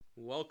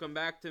Welcome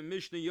back to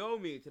Mishna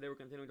Yomi. Today we're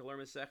continuing to learn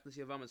Masechtas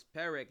Yevamos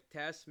Perek,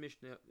 Tes,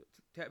 Mishna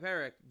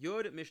Perek,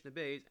 Yud, Mishna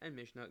Beis, and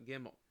Mishna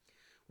Gimel.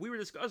 We were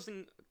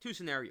discussing two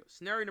scenarios.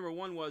 Scenario number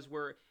one was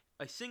where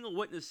a single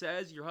witness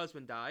says your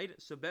husband died,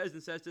 so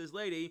Bezdin says to this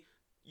lady,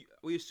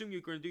 we assume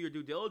you're going to do your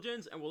due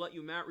diligence and we'll let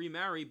you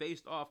remarry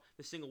based off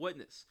the single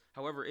witness.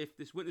 However, if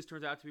this witness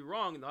turns out to be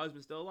wrong and the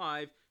husband's still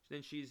alive,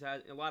 then she's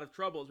had a lot of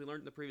trouble, as we learned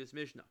in the previous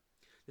Mishnah.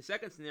 The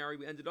second scenario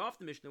we ended off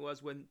the Mishnah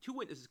was when two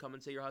witnesses come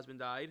and say your husband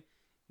died,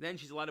 then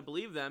she's allowed to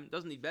believe them,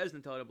 doesn't need Bezdin to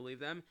tell her to believe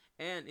them,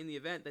 and in the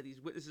event that these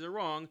witnesses are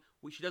wrong,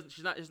 she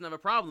doesn't have a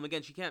problem.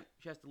 Again, she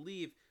has to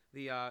leave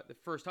the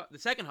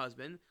second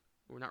husband,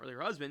 or not really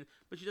her husband,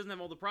 but she doesn't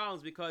have all the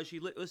problems because she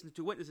listened to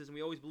two witnesses, and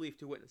we always believe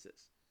two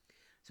witnesses.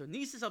 So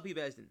Nisis al pi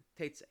Bezdin,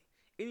 Teitze.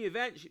 In the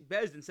event,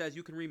 Bezdin says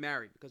you can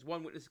remarry because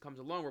one witness comes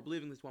along. We're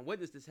believing this one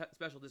witness, this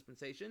special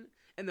dispensation,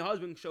 and the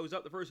husband shows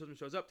up. The first husband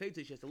shows up.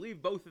 Teitze, she has to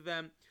leave both of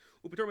them.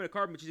 Upatormin a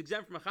carbon, which is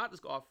exempt from a chattis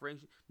offering.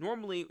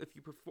 Normally,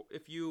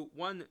 if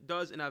one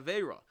does an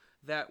avera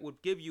that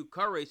would give you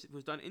kares if it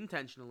was done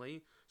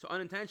intentionally, so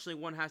unintentionally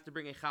one has to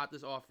bring a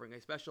chattis offering, a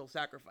special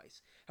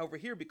sacrifice. However,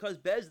 here because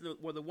Bezdin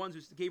were the ones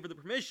who gave her the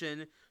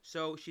permission,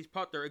 so she's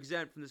patur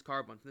exempt from this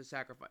carbon, from this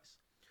sacrifice.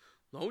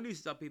 Lo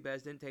nisis al pi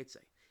Bezdin Teitze.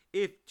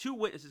 If two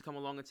witnesses come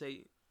along and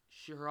say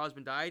her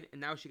husband died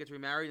and now she gets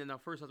remarried and the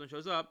first husband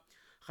shows up,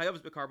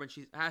 chayavas b'carbon,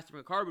 she has to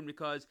bring a carbon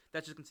because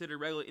that's just considered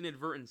regular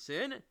inadvertent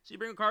sin. So you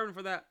bring a carbon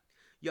for that.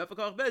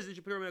 Yafakach Bezdin,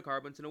 she put her in a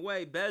carbon. So in a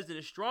way, Bezdin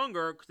is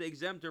stronger because they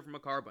exempt her from a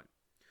carbon.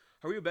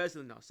 Hariu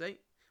Bezdin now say,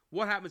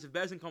 what happens if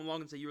Bezdin come along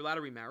and say you're allowed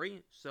to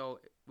remarry? So,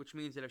 which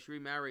means that if she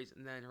remarries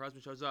and then her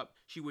husband shows up,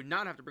 she would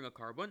not have to bring a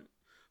carbon.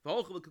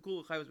 But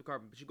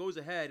she goes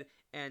ahead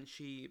and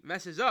she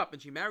messes up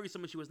and she marries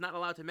someone she was not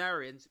allowed to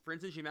marry. And for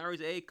instance, she marries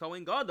a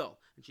Kohen Gadol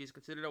and she's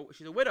considered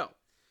she's a widow.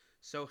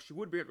 So she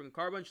would bring a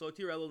carbon.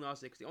 Shalotir elul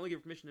nase, because they only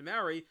give permission to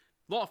marry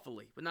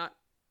lawfully, but not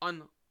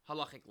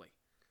unhalachically.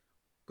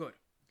 Good.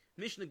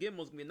 Mishnah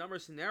Gimel is going to be a number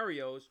of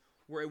scenarios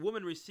where a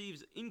woman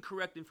receives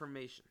incorrect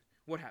information.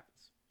 What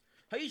happens?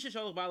 A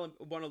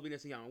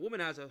woman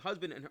has a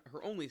husband and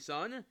her only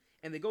son,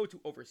 and they go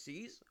to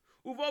overseas.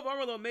 They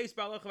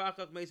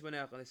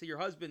say your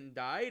husband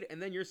died,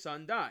 and then your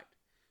son died.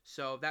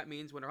 So that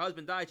means when her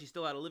husband died, she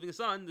still had a living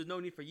son. There's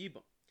no need for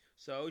yibum.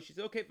 So she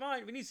said, okay,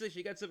 fine.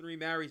 She gets up and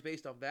remarries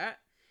based off that.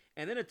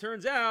 And then it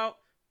turns out,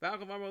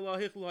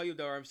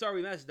 I'm sorry,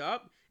 we messed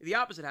up. The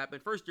opposite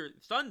happened. First, your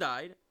son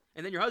died,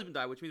 and then your husband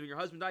died, which means when your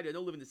husband died, you had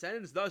no living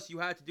descendants. Thus, you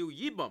had to do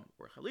yibum,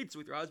 or chalitza,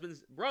 with your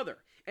husband's brother.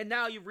 And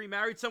now you've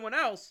remarried someone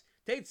else.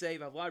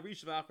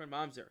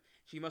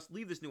 She must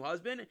leave this new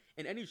husband,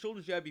 and any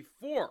children she had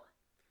before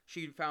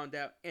she found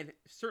out, and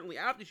certainly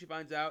after she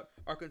finds out,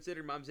 are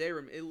considered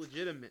mamzerim,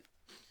 illegitimate.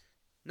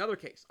 Another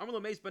case.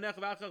 They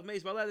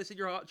said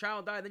your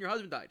child died, then your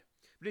husband died.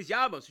 But it's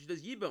Yevamos, so she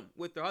does yibum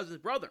with her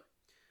husband's brother.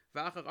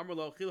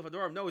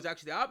 No, it's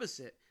actually the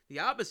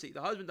opposite.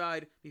 The husband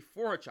died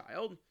before her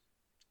child,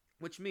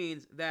 which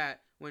means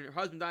that when her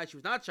husband died, she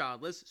was not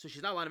childless, so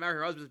she's not allowed to marry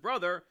her husband's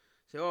brother.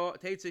 So,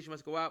 she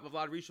must go out with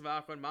Vlad Rishon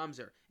V'Achron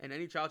Mamzer. And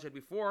any child she had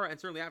before, and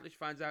certainly after she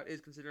finds out, is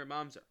considered a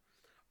Mamzer.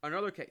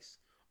 Another case.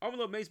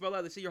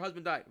 They say your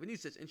husband died.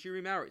 And she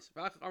remarries.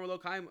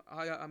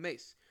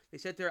 They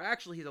said to her,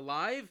 actually, he's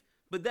alive,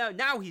 but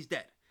now he's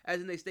dead. As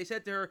in, they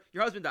said to her,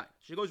 your husband died.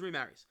 She goes and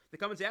remarries. They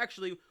come and say,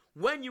 actually,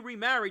 when you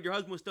remarried, your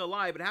husband was still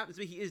alive, but it happens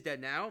to be he is dead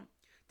now.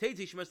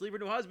 She must leave her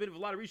new husband with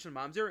a lot of Rishon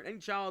Mamzer. And any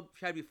child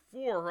she had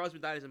before her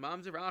husband died is a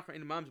Mamzer,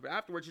 but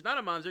afterwards she's not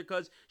a Mamzer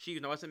because she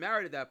wasn't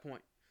married at that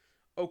point.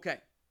 Okay.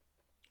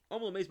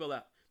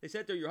 They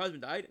said to her, your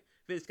husband died.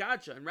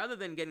 And rather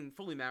than getting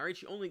fully married,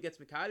 she only gets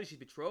Mekadeh, she's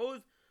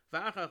betrothed.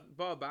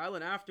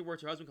 And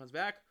afterwards her husband comes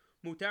back.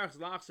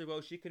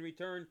 She can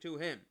return to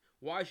him.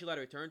 Why is she allowed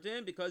to return to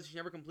him? Because she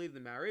never completed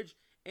the marriage.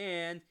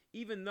 And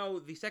even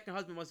though the second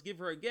husband must give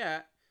her a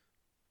get,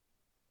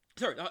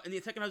 and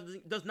the second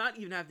husband does not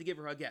even have to give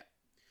her a get.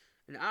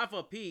 And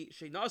although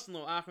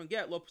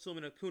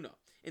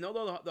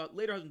the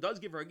later husband does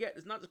give her a get,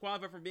 it's not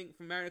disqualified from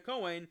marrying a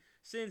Kohen,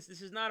 since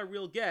this is not a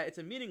real get, it's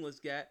a meaningless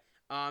get.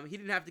 He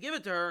didn't have to give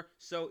it to her,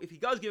 so if he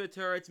does give it to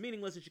her, it's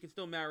meaningless, and she can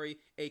still marry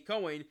a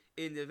Kohen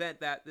in the event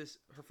that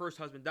her first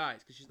husband dies,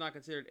 because she's not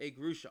considered a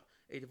grusha,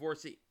 a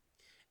divorcee.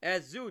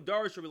 As Zu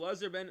Darish Rabbi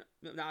Elazar ben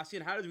Menashe,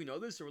 and how does we know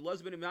this? So Rabbi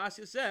Elazar ben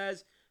Menashe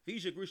says,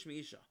 "V'isha grush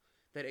meisha,"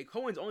 that a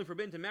Kohen is only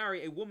forbidden to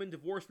marry a woman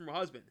divorced from her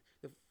husband.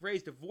 The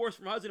phrase "divorced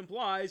from her husband"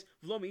 implies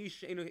v'lo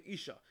meisha eno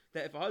isha,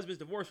 that if a husband is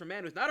divorced from a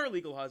man who's not her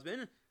legal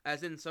husband,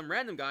 as in some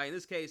random guy, in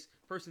this case,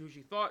 person who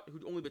she thought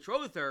who'd only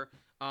betrothed her,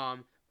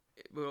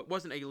 it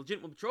wasn't a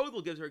legitimate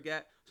betrothal gives her a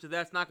get, so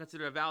that's not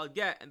considered a valid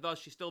get, and thus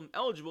she's still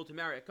eligible to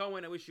marry a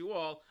Kohen. I wish you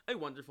all a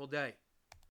wonderful day.